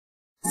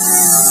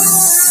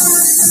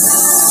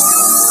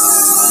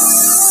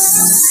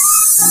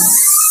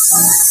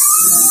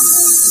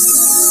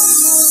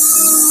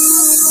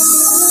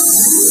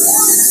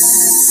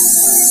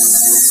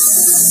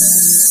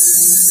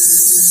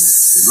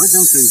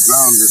Emergency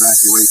ground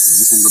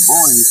evacuation from the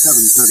Boeing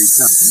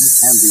 737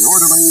 can be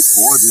orderly,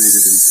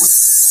 coordinated, and quick.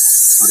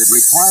 But it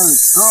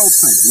requires thorough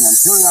training and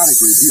periodic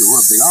review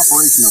of the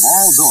operation of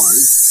all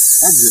doors,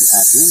 exit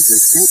hatches,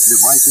 escape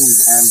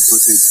devices, and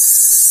procedures.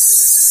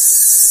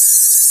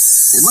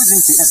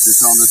 Emergency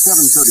exits on the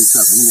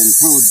 737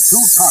 include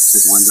two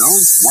cockpit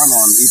windows, one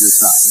on either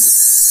side,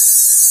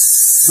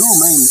 two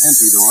main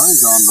entry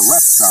doors on the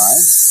left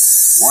side,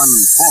 one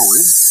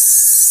forward,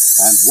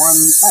 and one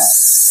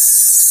aft.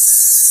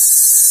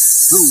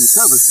 Two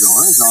service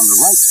doors on the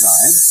right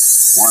side,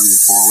 one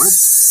forward,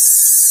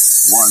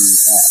 one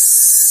aft.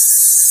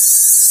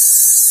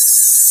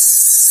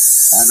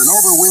 And an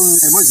overwing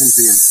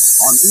emergency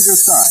exit on either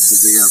side of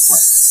the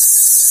airplane.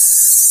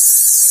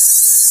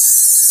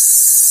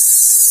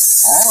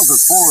 All of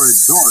the forward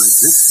door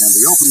exits can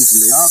be opened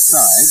from the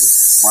outside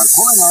by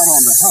pulling out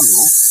on the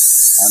handle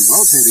and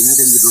rotating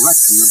it in the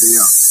direction of the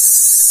arrow.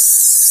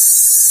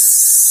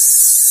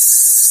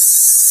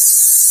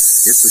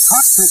 If the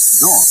cockpit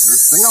door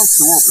fails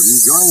to open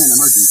during an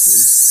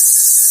emergency,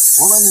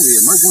 pulling the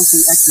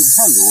emergency exit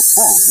handle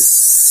forward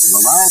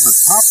will allow the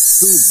top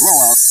two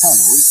blowout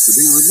panels to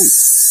be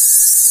released,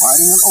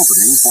 providing an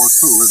opening for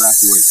crew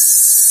evacuation.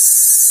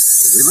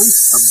 The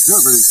released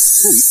observer's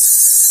seat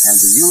can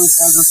be used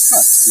as a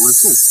step to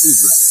assist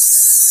egress.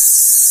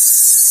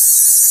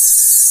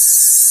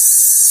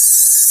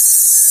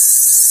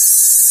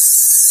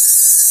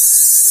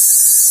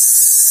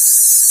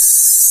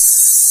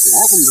 To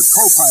open the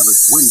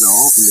co-pilot's window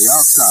from the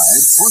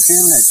outside, push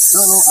in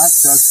external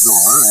access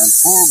door and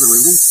pull the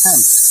release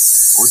handle.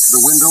 Push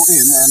the window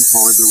in and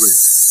toward the rear.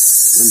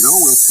 The window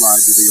will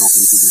slide to the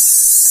open position.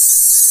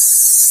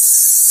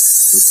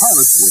 The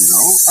pilot's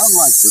window,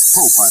 unlike the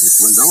co-pilot's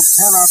window,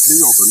 cannot be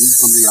opened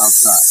from the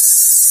outside.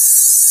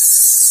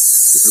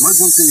 If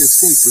emergency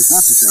escape is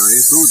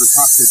necessary through the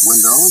cockpit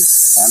windows,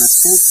 an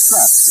escape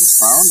strap is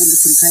found in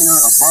the container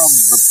above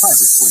the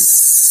pilot's window.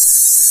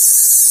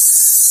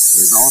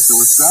 There is also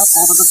a strap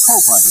over the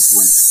co-pilot's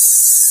window.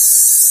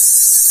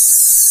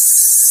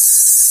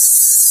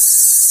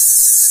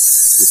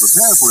 To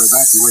prepare for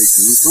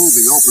evacuation through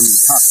the opened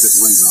cockpit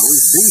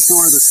windows, be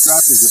sure the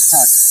strap is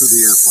attached to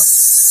the airplane.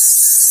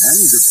 Then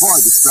deploy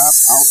the strap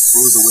out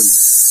through the window.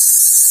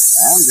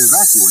 And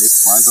evacuate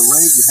by the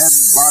leg, head,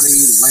 body,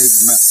 leg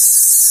method.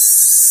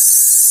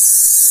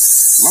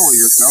 Lower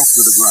yourself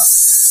to the ground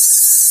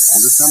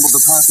and assemble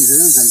the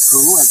passengers and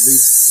crew at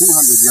least 200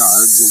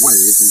 yards away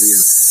from the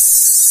airplane.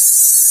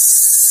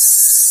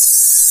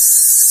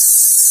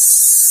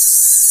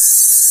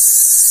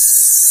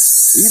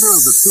 Either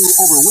of the two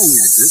overwing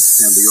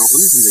exits can be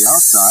opened from the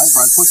outside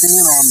by pushing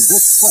in on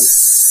this plate.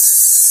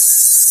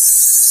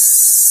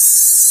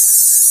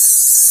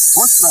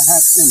 Push the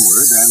hatch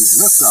inward and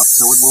lift up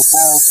so it will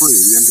fall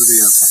free into the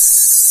airplane.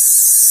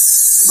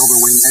 The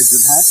overwing exit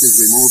hatch is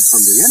removed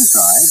from the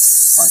inside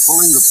by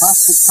pulling the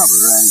plastic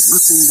cover and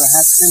lifting the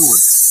hatch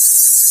inward.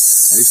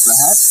 Place the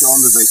hatch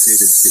on the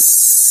vacated seat.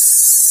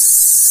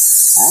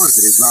 Or if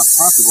it is not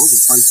possible to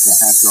place the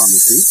hatch on the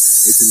seat,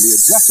 it can be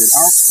ejected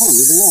out through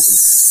the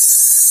opening.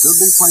 It should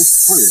be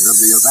placed clear of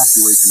the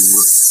evacuation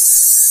route.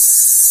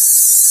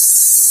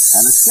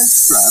 An escape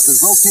strap is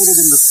located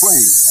in the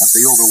frame at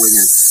the overwing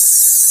exit.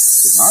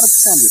 Do not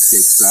extend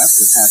escape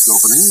straps at hatch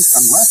openings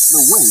unless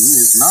the wing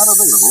is not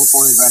available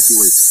for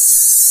evacuation.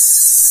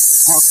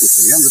 The hook at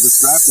the end of the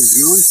strap is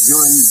used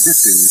during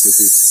ditching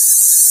procedures.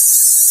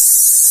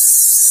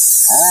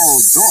 All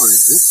door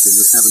exits in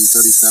the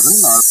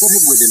 737 are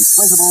fitted with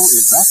inflatable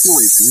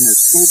evacuation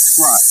escape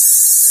slides,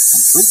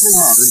 completely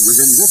mounted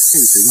within this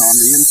casing on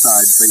the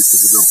inside face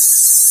of the door.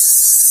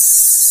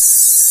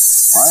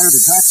 Prior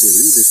to taxi,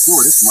 the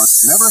stewardess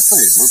must never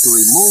fail to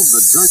remove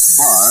the girt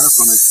bar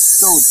from its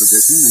stowed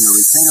position in the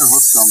retainer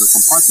hooks on the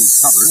compartment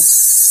cover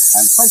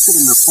and place it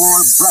in the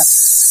floor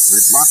bracket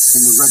where it locks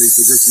in the ready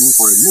position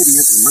for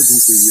immediate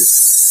emergency use.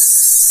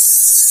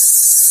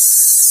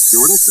 The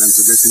stewardess then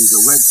positions a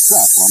red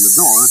strap on the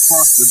door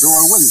across the door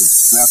window,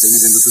 snapping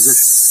it into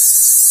position.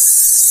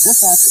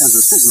 This acts as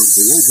a signal to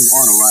the agent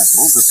on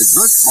arrival that the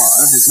girt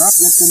bar has not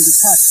yet been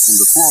detached from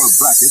the floor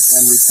bracket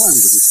and returned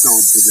to the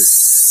stowed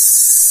position.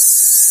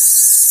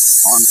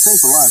 On safe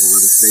arrival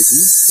at a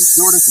station, the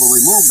stewardess will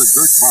remove the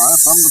girt bar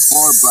from the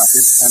floor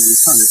bracket and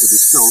return it to the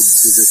stowed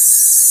position.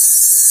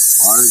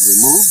 The bar is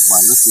removed by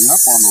lifting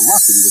up on the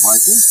locking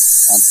devices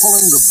and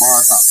pulling the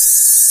bar up.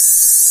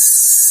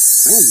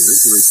 Failure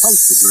to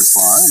replace the girt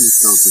bar in the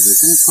stowed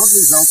position could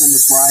result in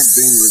the slide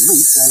being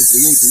released as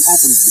the agent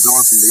opens the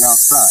door from the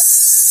outside.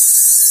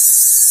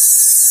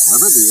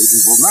 However, the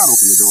agent will not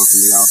open the door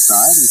from the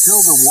outside until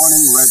the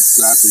warning red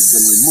strap has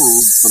been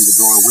removed from the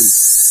door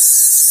window.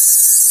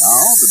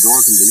 Now, the door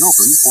can be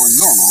opened for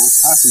normal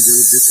passenger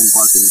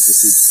disembarking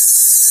procedure.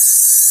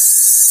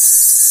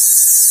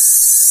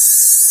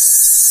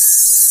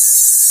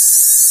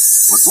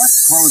 But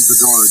let's close the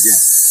door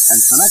again and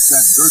connect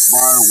that girt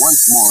bar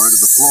once more to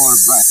the floor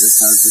bracket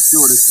as the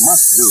stewardess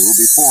must do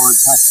before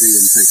taxi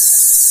and takeoff.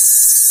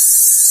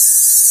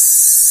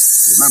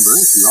 Remember,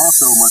 she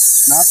also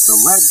must snap the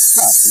red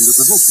strap into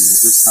position at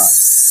this time.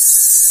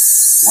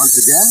 Once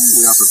again,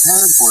 we are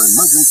prepared for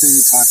emergency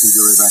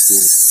passenger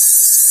evacuation.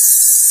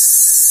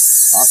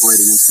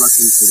 Operating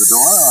instructions for the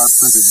door are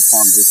printed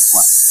on this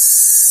plaque.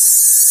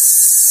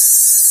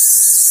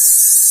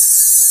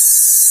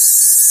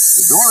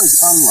 The door is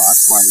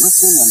unlocked by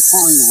lifting and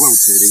fully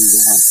rotating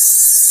the handle.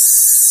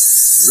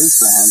 Release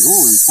the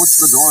handle and push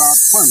the door out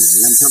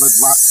firmly until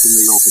it locks in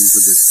the open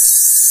position.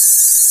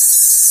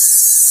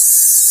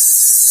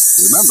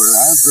 Remember,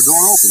 as the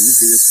door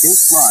opens, the escape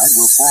slide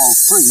will fall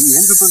free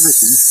into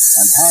position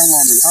and hang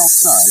on the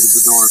outside of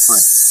the door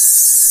frame.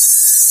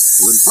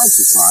 To inflate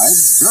the slide,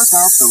 jerk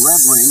out the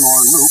red ring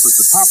or loop at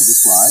the top of the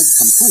slide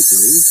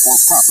completely for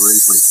proper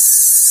inflation.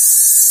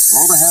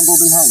 Roll the handle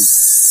behind you.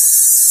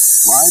 The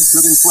slide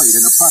should inflate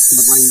in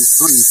approximately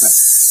 3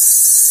 seconds.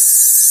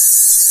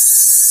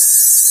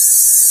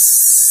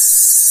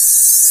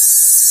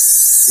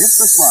 If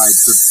the slide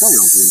should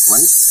fail to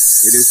inflate,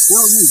 it is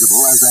still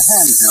usable as a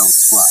handheld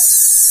slide.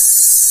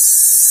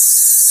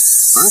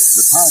 First,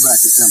 the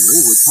tie-back assembly,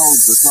 which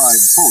holds the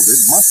slide folded,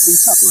 must be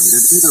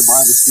separated either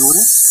by the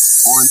stewardess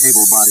or an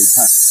able-bodied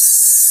passenger.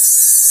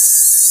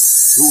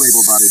 2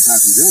 able-bodied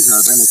passengers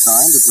are then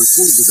assigned to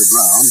proceed to the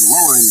ground,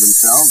 lowering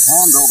themselves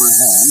hand over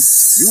hand,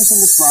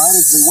 using the slide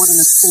as they would an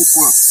escape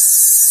rope.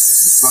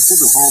 Instructed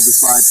to hold the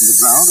slide from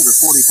the ground at a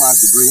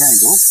 45-degree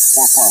angle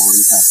for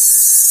following passengers.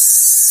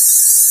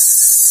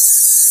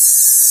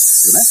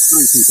 The next 3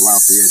 people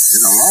out the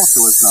exit are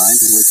also assigned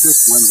to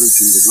assist when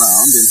reaching the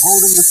ground in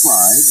holding the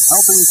slide,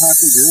 helping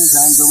passengers,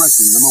 and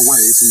directing them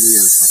away from the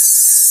airplane.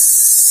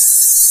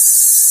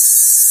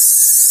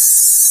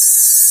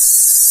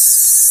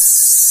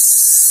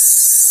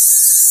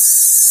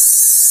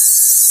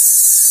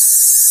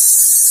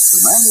 The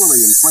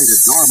manually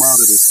inflated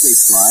door-mounted escape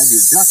slide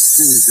you've just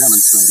seen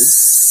demonstrated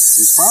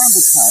is found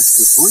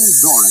attached to 3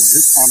 door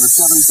exits on the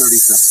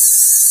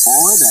 737,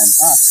 forward and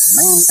aft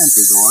main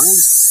entry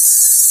doors,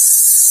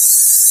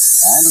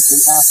 and at the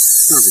aft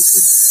service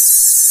door.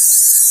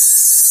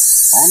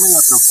 Only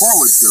at the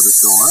forward service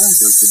door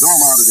does the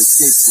door-mounted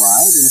escape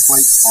slide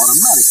inflate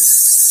automatically.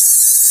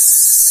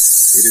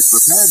 It is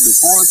prepared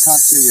before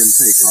taxi and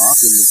takeoff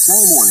in the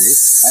same way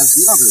as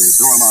the other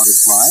door-mounted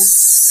slide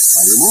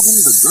by removing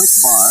the girt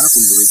bar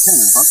from the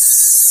retainer hook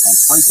and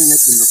placing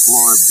it in the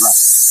floor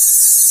bracket.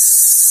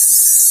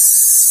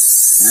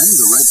 Then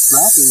the red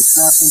strap is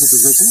snapped into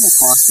position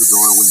across the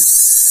door window.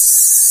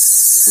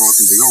 The door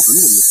can be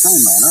opened in the same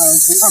manner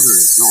as the other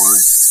door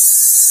exits.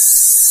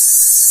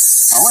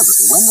 However,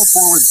 when the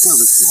forward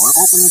service door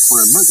opens for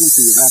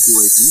emergency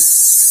evacuation,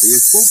 the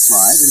escape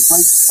slide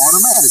inflates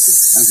automatically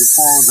as it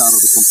falls out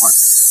of the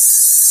compartment.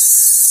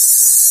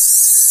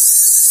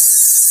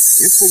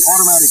 If the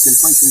automatic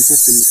inflation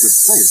system should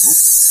fail,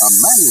 a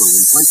manual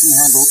inflation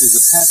handle is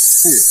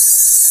attached here.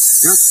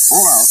 Jerk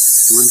full out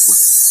to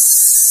inflate.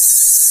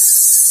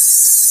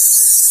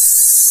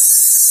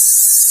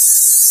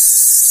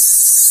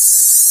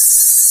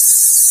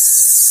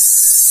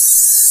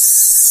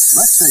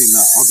 Let's say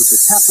now that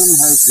the captain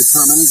has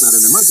determined that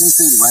an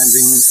emergency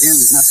landing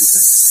is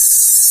necessary.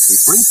 He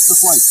briefs the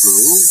flight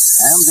crew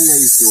and the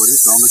A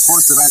stewardess on the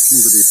course of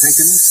action to be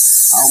taken,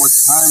 how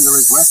much time there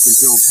is left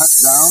until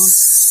touchdown,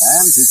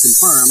 and he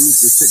confirms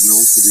the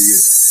signals to be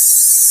used.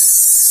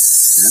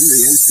 Then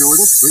the A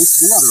stewardess briefs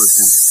the other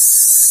attendants.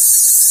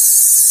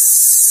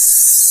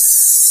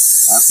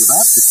 After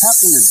that, the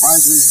captain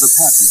advises the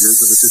passengers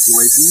of the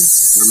situation,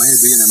 that there may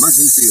be an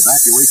emergency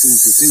evacuation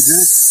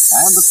procedure,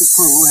 and that the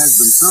crew has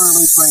been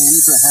thoroughly trained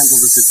to handle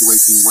the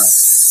situation well.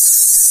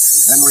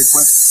 He then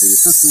requests the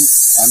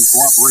assistance and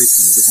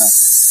cooperation of the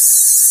passengers.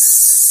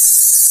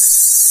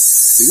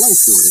 The A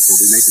stewardess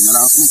will be making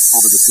announcements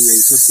over the PA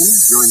system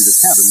during the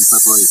cabin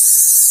preparation.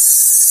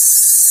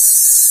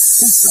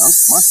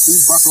 Seatbelts must be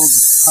buckled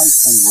tight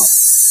and low.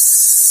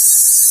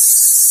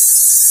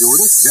 The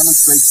stewardess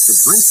demonstrates the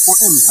brace for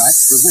impact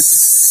position.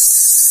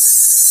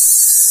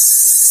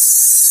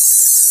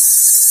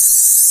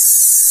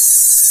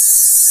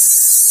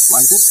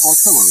 Blankets or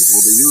pillows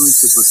will be used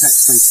to protect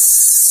safety.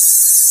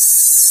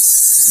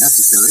 If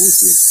necessary,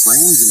 she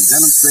explains and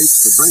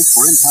demonstrates the brace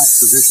for impact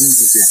position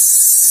again.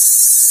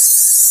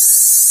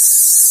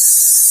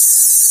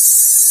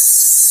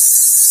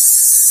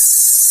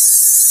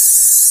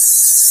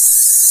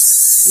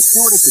 The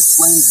stewardess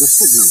explains the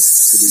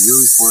signals to be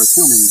used for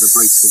assuming the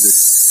brace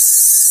position.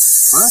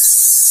 First,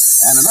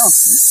 an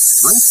announcement,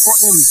 brace for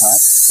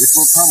impact, which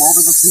will come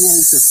over the PA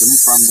system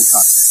from the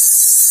cockpit.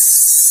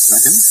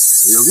 Second,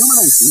 the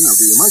illumination of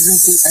the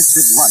emergency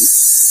exit light.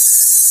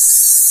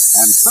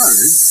 And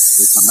third,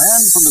 the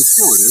command from the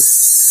stewardess,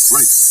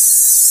 brace.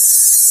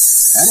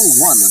 Any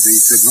one of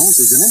these signals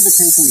is an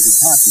indication to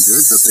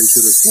passengers that they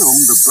should assume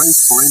the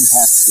brace for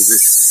impact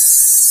position.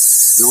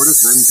 The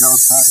stewardess then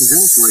tells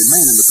passengers to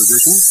remain in the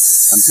position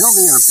until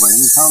the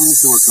airplane comes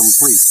to a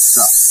complete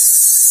stop.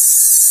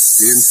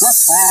 She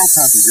instructs all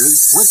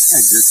passengers which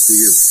exits to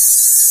use.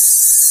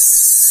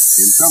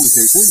 In some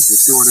cases, the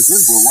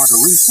stewardesses will want to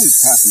reseat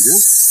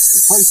passengers to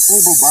place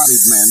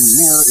able-bodied men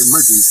near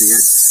emergency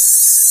exits.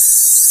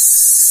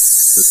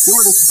 The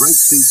stewardess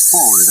brakes seats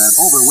forward at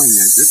overwing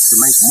exits to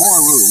make more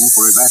room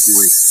for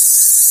evacuation.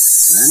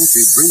 Then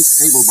she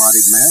briefs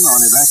able-bodied men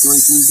on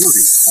evacuation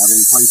duty,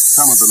 having placed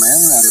some of the men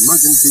at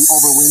emergency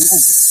overwing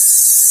exits.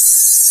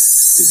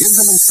 She gives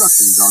them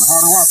instructions on how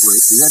to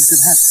operate the exit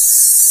hatches.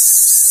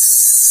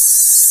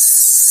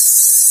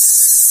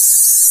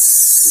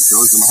 She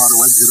shows them how to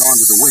exit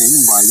onto the wing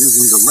by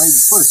using the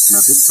leg-first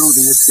method through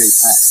the escape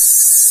hatch.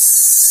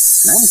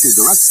 Then she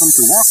directs them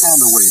to walk on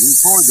the wing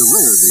toward the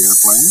rear of the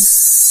airplane,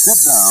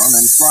 sit down,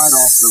 and slide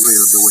off the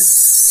rear of the wing.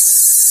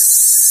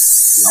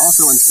 She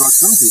also instructs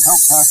them to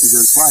help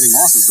passengers sliding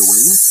off of the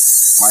wing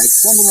by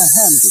extending a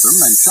hand to them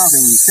and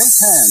shouting, "Shake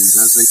hands,"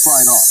 as they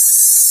slide off.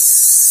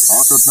 She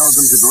also tells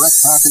them to direct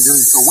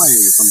passengers away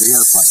from the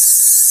airplane.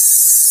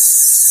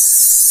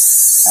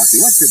 At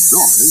the exit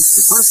doors,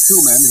 the first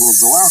two men who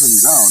will go out and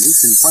down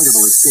each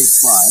inflatable escape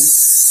slide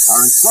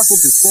are instructed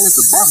to stay at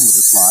the bottom of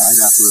the slide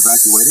after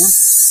evacuating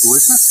to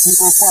assist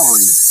people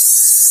following them.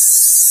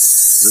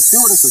 The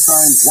stewardess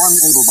assigns one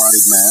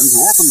able-bodied man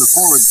to open the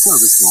forward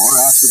service door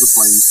after the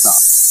plane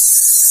stops.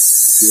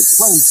 She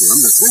explains to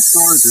him that this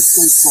door's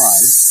escape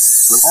slide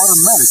will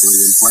automatically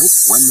inflate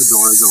when the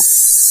door is open.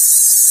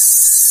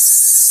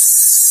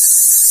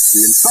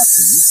 She instructs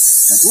him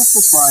that if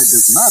the slide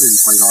does not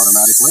inflate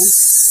automatically,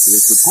 he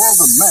is to pull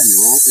the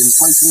manual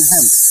inflation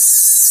handle.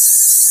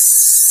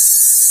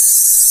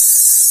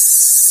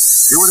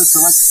 The stewardess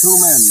selects two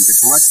men to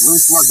collect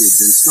loose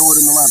luggage and store it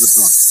in the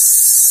lavatory.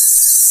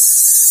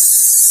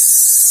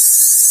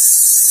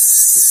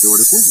 The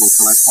stewardesses will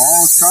collect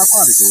all sharp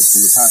articles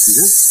from the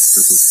passengers,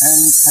 such as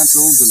pens,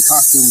 pencils, and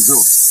costume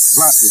jewelry.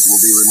 Glasses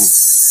will be removed.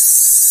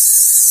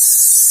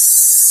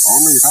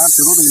 Only if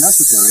absolutely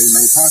necessary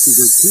may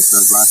passengers keep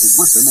their glasses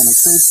with them in a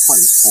safe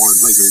place for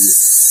later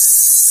use.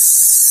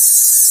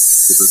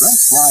 To prevent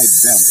slide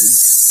damage,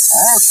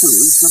 all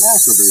shoes should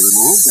also be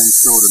removed and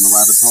stored in the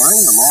lavatory,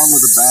 along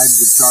with the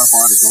bags of sharp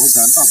articles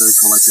and other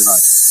collected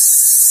items.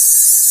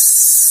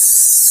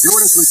 The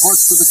stewardess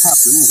reports to the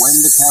captain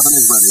when the cabin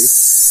is ready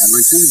and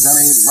receives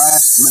any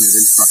last-minute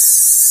instructions.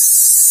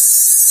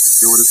 The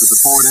stewardess at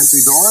the forward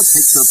entry door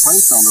takes her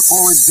place on the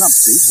forward jump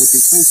seat, which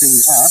is facing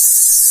aft,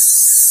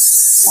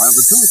 while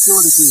the two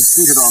stewardesses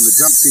seated on the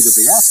jump seat at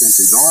the aft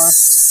entry door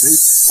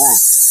face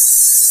forward.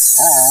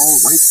 All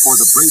wait for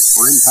the brace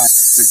for impact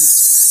signal.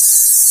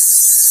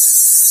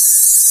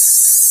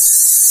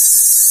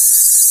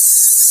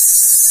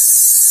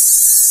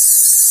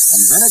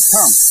 And then it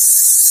comes.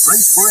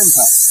 Brace for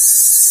impact.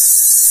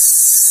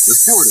 The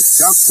stewardess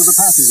shouts to the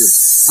passengers,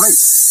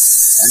 "Brace,"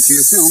 and she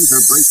assumes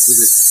her brace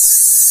position.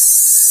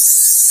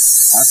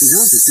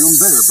 Passengers assume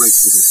their brace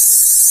position.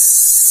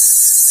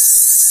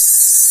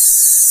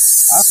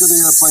 After the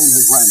airplane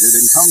has landed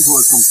and come to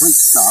a complete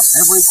stop,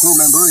 every crew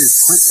member is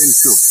quit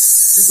insured.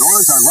 The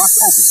doors are locked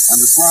open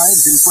and the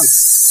slides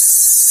inflated.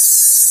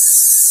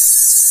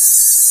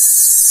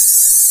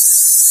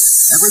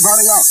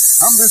 Everybody out.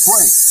 Come this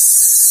way.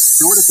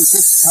 Stewardess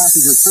assists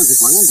passengers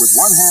physically with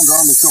one hand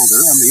on the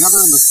shoulder and the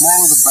other in the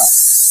small of the back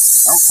to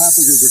help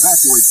passengers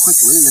evacuate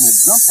quickly in a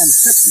jump and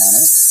sit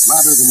manner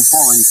rather than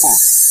falling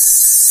forward.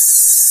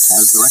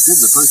 As directed,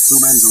 the first two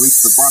men to reach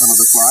the bottom of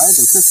the slide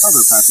assist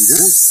other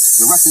passengers,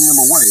 directing them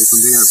away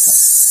from the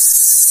airplane.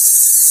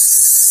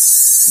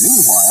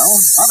 Meanwhile,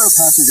 other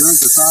passengers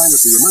assigned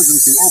at the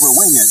emergency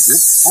overwing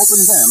exit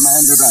open them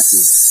and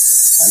evacuate.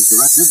 As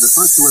directed, the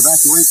first to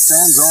evacuate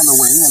stands on the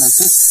wing and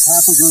assists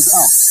passengers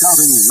out,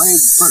 shouting,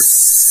 "Leg first."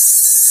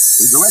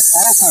 He directs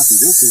all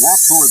passengers to walk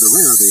toward the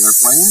rear of the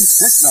airplane,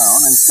 sit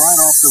down, and slide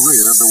off the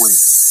rear of the wing.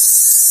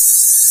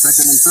 The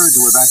second and third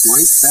to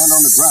evacuate stand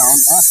on the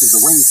ground after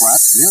the wing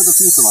flaps near the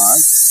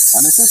fuselage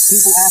and assist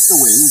people off the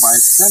wing by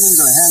extending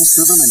their hands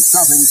to them and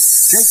shouting,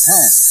 "Shake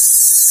hands."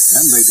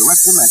 Then they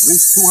direct them at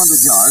least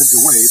 200 yards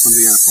away from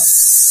the airplane.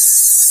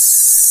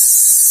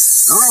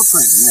 Thorough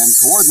training and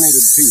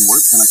coordinated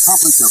teamwork can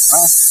accomplish a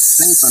fast,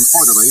 safe, and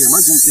orderly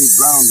emergency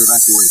ground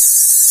evacuation.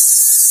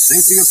 The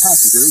safety of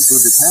passengers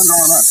who depend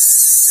on us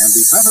can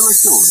be better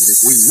assured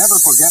if we never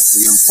forget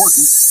the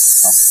importance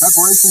of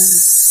preparation,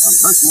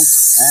 alertness,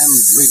 and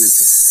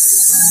leadership.